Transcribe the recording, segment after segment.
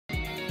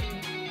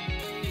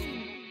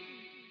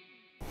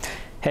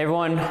Hey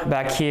everyone,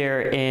 back here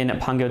in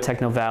Pangyo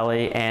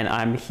Technovalley, and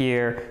I'm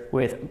here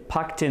with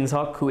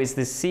Jin-seok, who is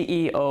the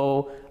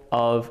CEO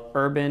of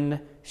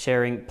Urban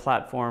Sharing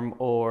Platform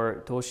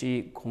or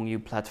도시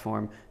공유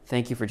Platform.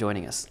 Thank you for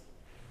joining us.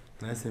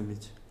 Nice to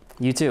meet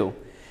you. You too.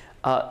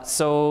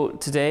 So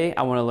today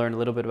I want to learn a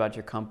little bit about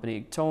your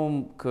company.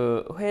 좀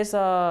그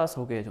회사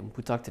소개 좀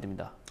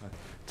부탁드립니다.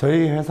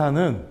 저희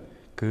회사는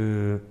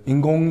그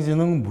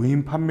인공지능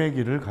무인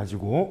판매기를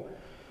가지고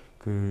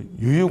그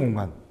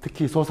유휴공간,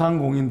 특히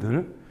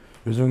소상공인들,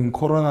 요즘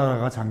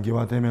코로나가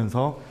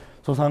장기화되면서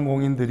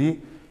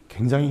소상공인들이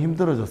굉장히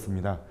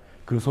힘들어졌습니다.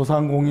 그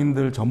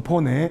소상공인들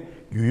점포 내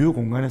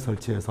유휴공간에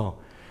설치해서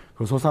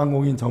그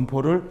소상공인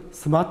점포를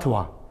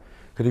스마트화,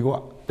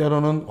 그리고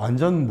때로는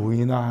완전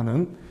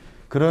무인화하는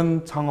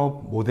그런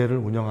창업 모델을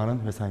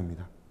운영하는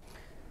회사입니다.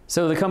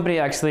 So the company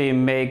actually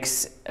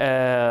makes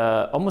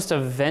almost a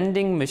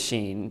vending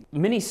machine,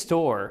 mini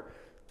store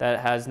that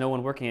has no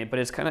one working it, but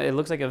it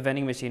looks like a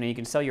vending machine and you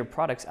can sell your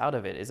products out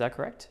of it. Is that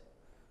correct?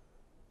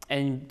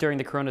 And during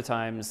the Corona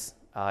times,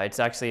 it's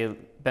actually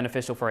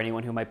beneficial for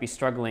anyone who might be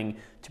struggling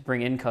to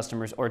bring in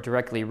customers or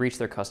directly reach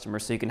their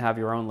customers, so you can have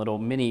your own little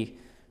mini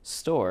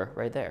store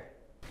right there.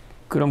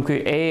 그럼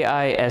그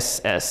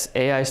AISS,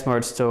 AI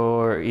Smart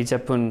Store 이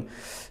제품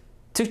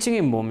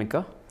특징이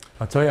뭡니까?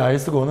 저희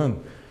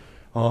아이스고는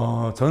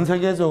전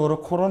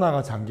세계적으로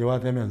코로나가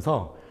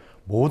장기화되면서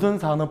모든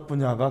산업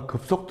분야가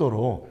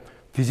급속도로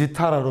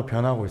디지털화로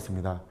변하고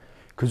있습니다.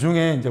 그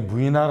중에 이제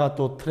무인화가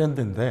또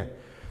트렌드인데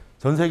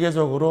전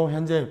세계적으로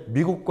현재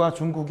미국과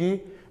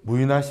중국이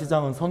무인화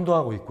시장은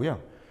선도하고 있고요.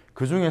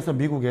 그 중에서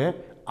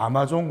미국의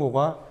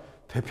아마존고가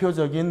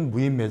대표적인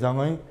무인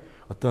매장의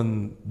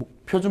어떤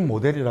표준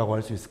모델이라고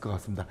할 수 있을 것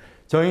같습니다.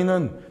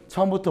 저희는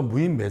처음부터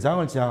무인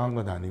매장을 지향한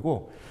건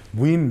아니고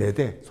무인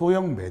매대,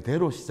 소형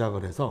매대로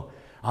시작을 해서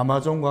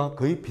아마존과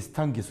거의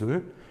비슷한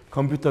기술,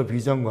 컴퓨터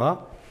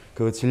비전과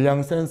그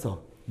질량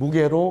센서,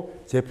 무게로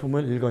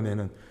제품을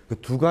읽어내는 그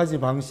두 가지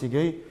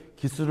방식의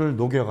기술을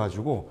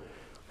녹여가지고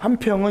한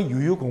평의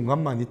유휴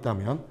공간만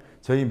있다면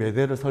저희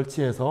매대를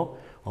설치해서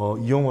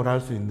이용을 할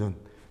수 있는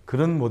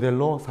그런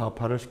모델로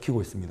사업화를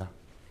시키고 있습니다.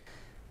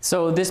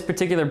 So this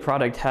particular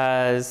product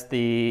has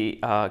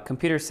the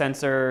computer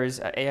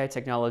sensors, AI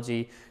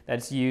technology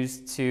that's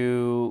used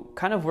to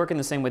kind of work in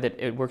the same way that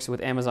it works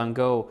with Amazon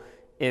Go.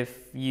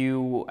 If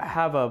you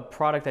have a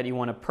product that you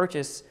want to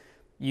purchase,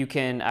 you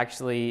can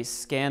actually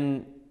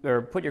scan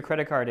or put your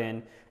credit card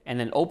in and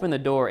then open the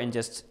door and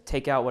just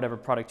take out whatever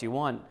product you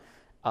want.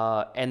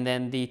 And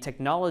then the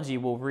technology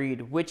will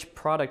read which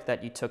product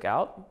that you took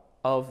out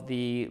of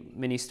the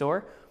mini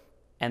store,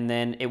 and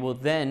then it will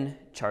then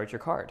charge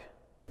your card.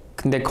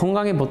 근데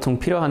건강에 보통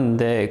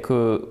필요한데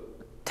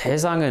그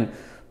대상은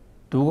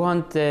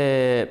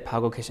누구한테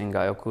받고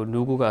계신가요? 그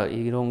누구가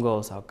이런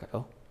거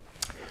사올까요?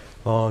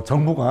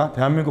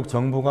 대한민국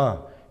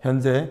정부가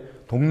현재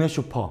동네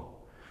슈퍼,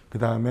 그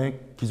다음에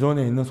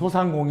기존에 있는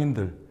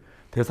소상공인들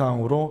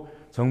대상으로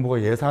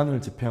정부가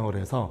예산을 집행을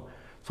해서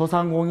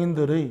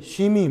소상공인들의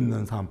쉼이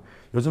있는 삶,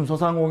 요즘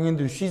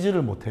소상공인들이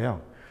쉬지를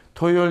못해요.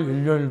 토요일,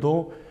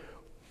 일요일도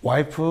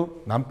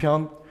와이프,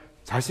 남편,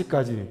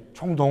 자식까지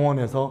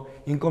총동원해서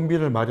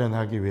인건비를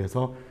마련하기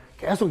위해서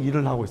계속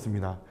일을 하고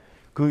있습니다.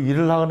 그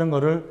일을 하는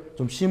거를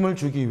좀 쉼을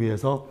주기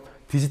위해서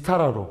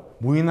디지털화로,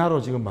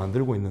 무인화로 지금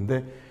만들고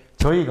있는데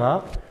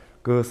저희가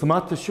그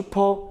스마트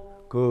슈퍼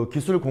그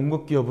기술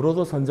공급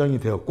기업으로도 선정이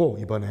되었고,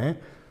 이번에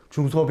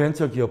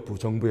중소벤처기업부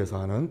정부에서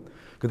하는,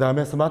 그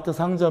다음에 스마트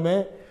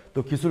상점의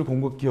또 기술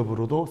공급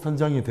기업으로도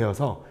선정이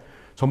되어서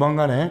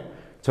조만간에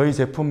저희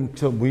제품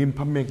무인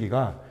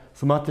판매기가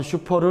스마트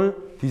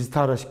슈퍼를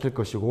디지털화 시킬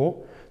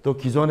것이고, 또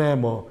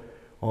기존의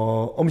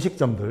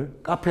음식점들,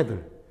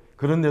 카페들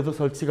그런 데도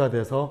설치가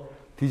돼서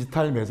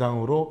디지털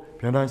매장으로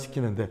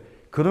변환시키는데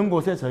그런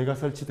곳에 저희가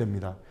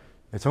설치됩니다.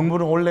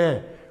 정부는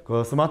원래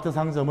그 스마트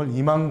상점을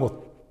 2만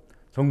곳,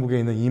 전국에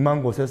있는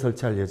 2만 곳에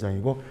설치할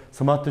예정이고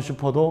스마트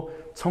슈퍼도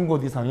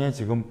 1000곳 이상에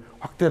지금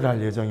확대를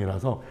할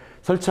예정이라서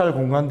설치할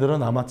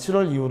공간들은 아마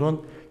 7월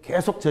이후로는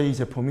계속 저희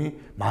제품이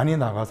많이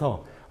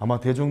나가서 아마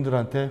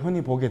대중들한테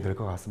흔히 보게 될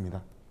것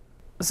같습니다.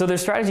 So their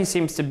strategy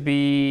seems to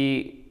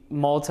be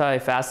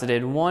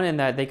multifaceted. One, in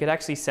that they could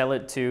actually sell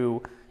it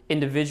to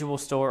individual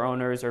store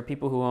owners or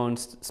people who own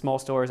small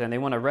stores and they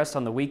want to rest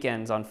on the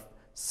weekends, on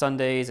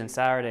Sundays and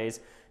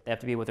Saturdays. They have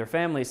to be with their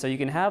families. So you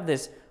can have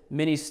this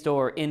mini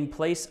store in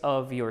place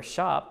of your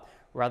shop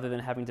rather than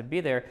having to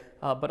be there.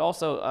 But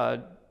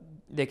also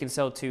they can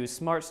sell to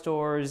smart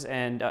stores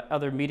and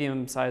other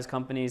medium-sized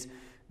companies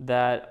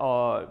that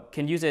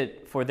can use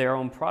it for their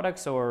own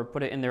products or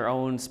put it in their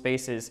own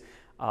spaces.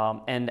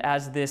 And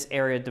as this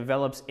area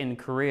develops in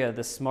Korea,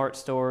 the smart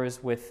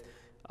stores with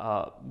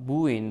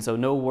무인, so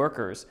no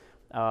workers,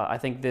 I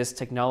think this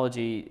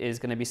technology is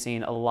going to be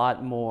seen a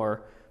lot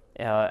more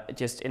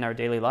just in our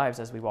daily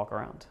lives as we walk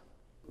around.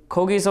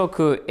 거기서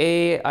그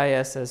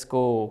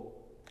AISSGO,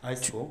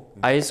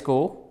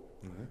 AISSGO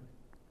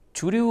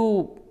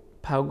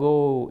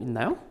주류하고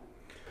있나요?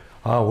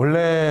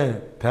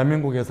 원래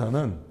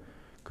대한민국에서는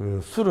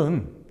그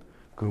술은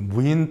그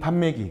무인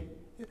판매기,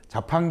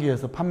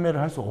 자판기에서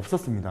판매를 할 수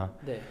없었습니다.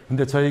 네.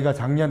 근데 저희가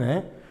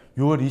작년에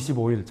 6월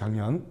 25일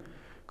작년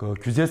그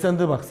규제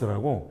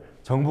샌드박스라고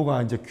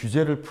정부가 이제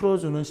규제를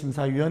풀어주는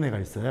심사위원회가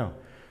있어요.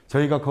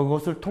 저희가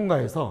그것을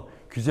통과해서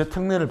규제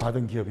특례를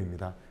받은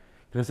기업입니다.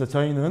 그래서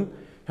저희는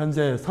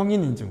현재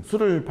성인 인증,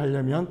 술을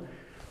팔려면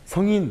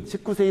성인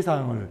 19세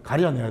이상을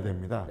가려내야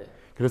됩니다. 네.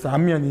 그래서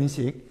안면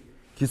인식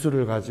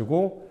기술을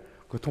가지고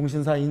그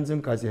통신사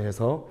인증까지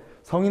해서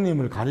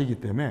성인임을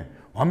가리기 때문에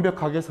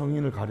완벽하게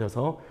성인을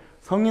가려서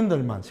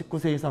성인들만,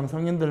 19세 이상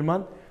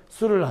성인들만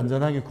술을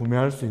안전하게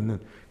구매할 수 있는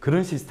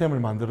그런 시스템을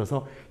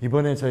만들어서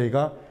이번에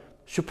저희가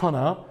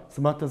슈퍼나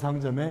스마트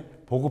상점에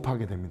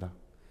보급하게 됩니다.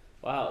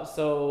 Wow,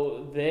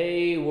 so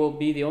they will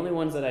be the only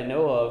ones that I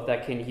know of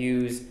that can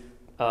use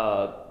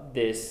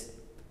this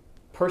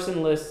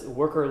personless,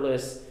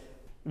 workerless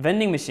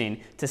vending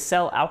machine to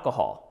sell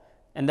alcohol.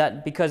 And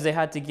that because they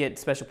had to get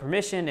special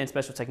permission and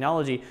special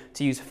technology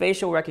to use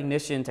facial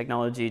recognition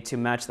technology to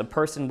match the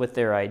person with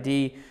their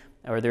ID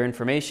or their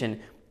information.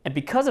 And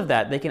because of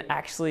that,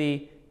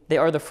 they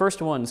are the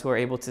first ones who are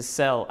able to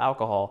sell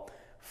alcohol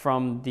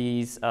from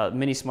these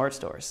mini smart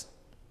stores.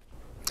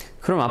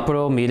 그럼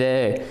앞으로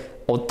미래에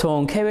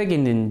어떤 계획이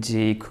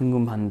있는지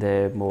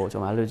궁금한데 뭐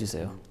좀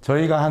알려주세요.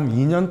 저희가 한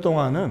 2년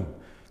동안은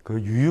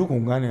그 유유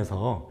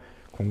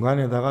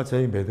공간에다가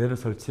저희 매대를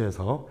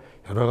설치해서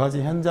여러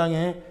가지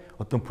현장의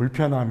어떤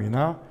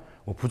불편함이나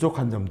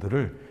부족한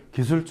점들을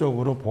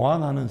기술적으로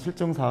보완하는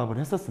실증 사업을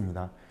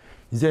했었습니다.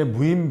 이제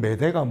무인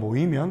매대가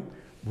모이면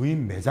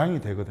무인 매장이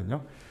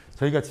되거든요.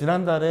 저희가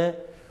지난달에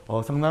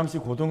성남시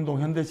고등동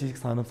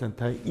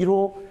현대지식산업센터에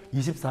 1호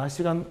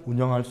 24시간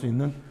운영할 수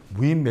있는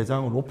무인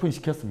매장을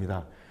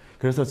오픈시켰습니다.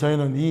 그래서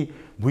저희는 이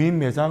무인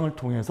매장을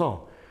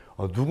통해서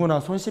누구나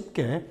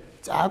손쉽게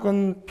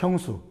작은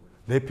평수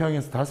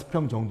 4평에서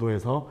 5평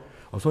정도에서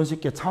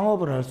손쉽게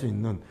창업을 할 수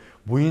있는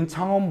무인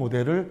창업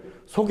모델을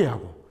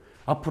소개하고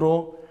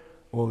앞으로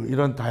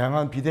이런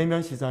다양한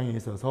비대면 시장에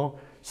있어서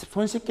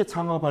손쉽게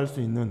창업할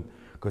수 있는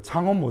그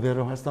창업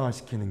모델을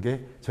활성화시키는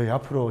게 저희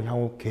앞으로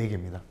향후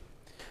계획입니다.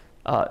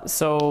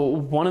 So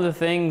one of the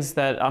things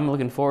that I'm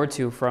looking forward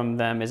to from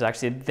them is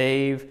actually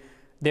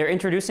they're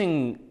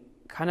introducing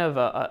kind of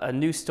a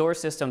new store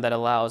system that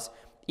allows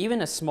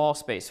even a small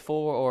space,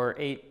 4 or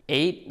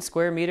 8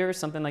 square meters,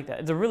 something like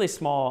that. It's a really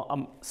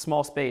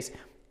small space,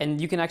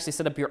 and you can actually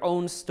set up your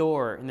own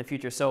store in the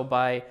future. So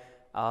by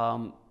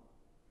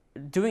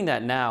doing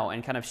that now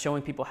and kind of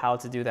showing people how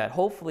to do that,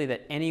 hopefully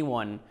that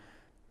anyone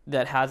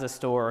that has a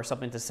store or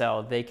something to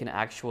sell, they can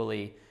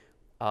actually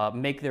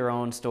make their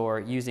own store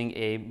using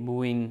a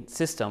무인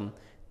system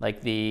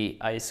like the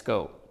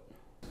AISSGO.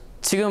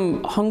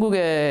 지금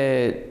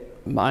한국에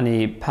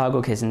많이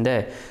파고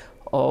계신데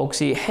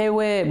혹시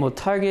해외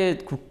타겟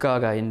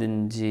국가가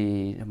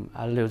있는지 좀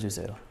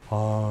알려주세요.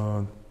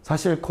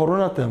 사실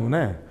코로나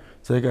때문에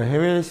저희가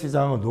해외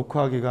시장을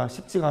노크하기가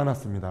쉽지가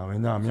않았습니다.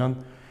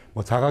 왜냐하면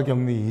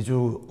자가격리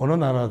 2주 어느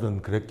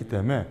나라든 그랬기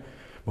때문에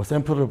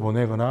샘플을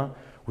보내거나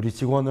우리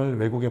직원을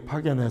외국에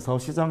파견해서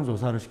시장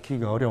조사를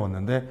시키기가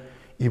어려웠는데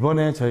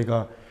이번에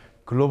저희가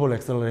글로벌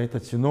엑셀러레이터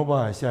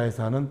지노바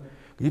아시아에서 하는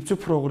입주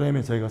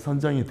프로그램에 저희가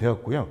선정이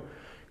되었고요.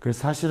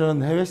 그래서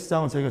사실은 해외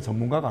시장은 저희가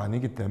전문가가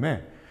아니기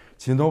때문에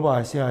지노바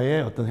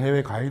아시아의 어떤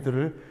해외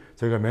가이드를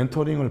저희가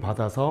멘토링을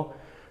받아서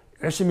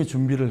열심히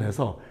준비를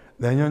해서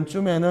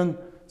내년쯤에는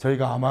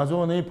저희가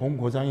아마존의 본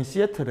고장인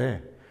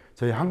시애틀에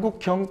저희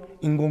한국형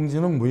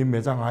인공지능 무인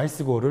매장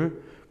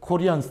아이스고를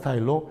코리안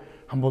스타일로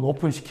한번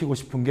오픈시키고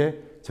싶은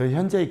게 저희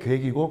현재의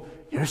계획이고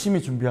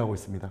열심히 준비하고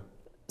있습니다.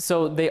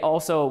 So they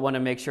also want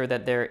to make sure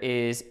that there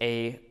is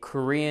a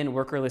Korean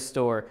workerless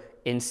store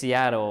in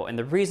Seattle. And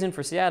the reason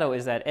for Seattle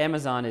is that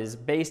Amazon is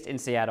based in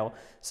Seattle.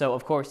 So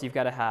of course you've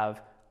got to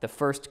have the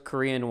first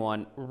Korean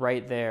one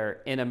right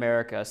there in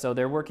America. So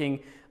they're working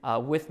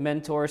with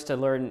mentors to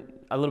learn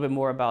a little bit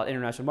more about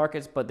international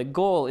markets, but the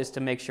goal is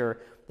to make sure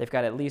they've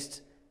got at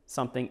least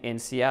something in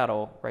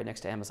Seattle right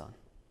next to Amazon.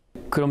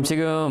 그럼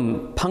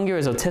지금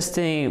판교에서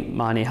테스팅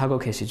많이 하고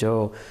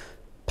계시죠?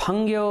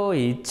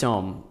 판교의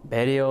이점,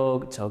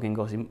 매력적인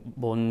것이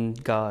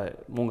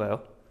뭔가요?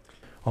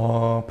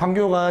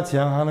 판교가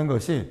지향하는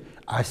것이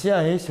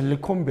아시아의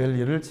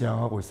실리콘밸리를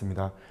지향하고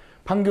있습니다.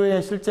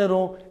 판교에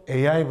실제로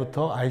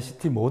AI부터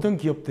ICT 모든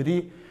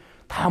기업들이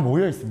다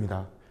모여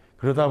있습니다.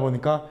 그러다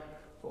보니까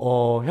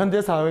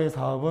현대사회의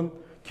사업은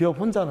기업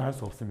혼자는 할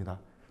수 없습니다.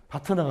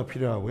 파트너가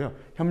필요하고요.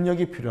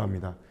 협력이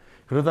필요합니다.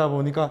 그러다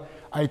보니까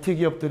IT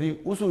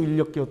기업들이 우수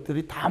인력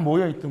기업들이 다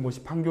모여 있던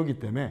곳이 판교이기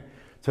때문에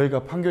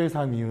저희가 판교에서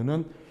한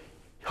이유는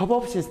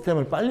협업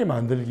시스템을 빨리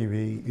만들기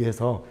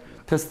위해서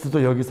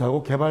테스트도 여기서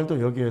하고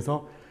개발도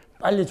여기에서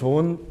빨리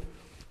좋은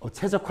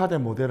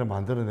최적화된 모델을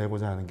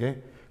만들어내고자 하는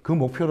게 그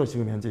목표로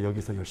지금 현재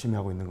여기서 열심히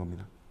하고 있는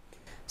겁니다.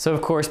 So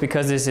of course,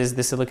 because this is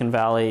the Silicon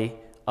Valley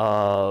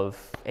of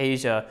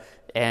Asia,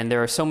 and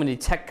there are so many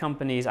tech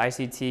companies,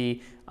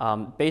 ICT,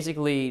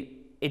 basically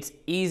it's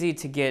easy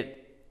to get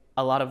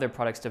a lot of their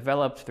products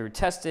developed through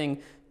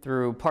testing,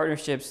 through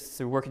partnerships,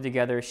 through working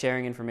together,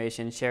 sharing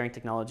information, sharing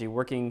technology,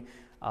 working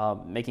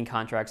making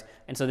contracts.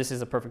 And so this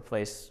is a perfect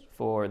place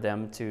for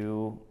them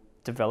to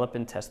develop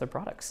and test their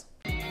products.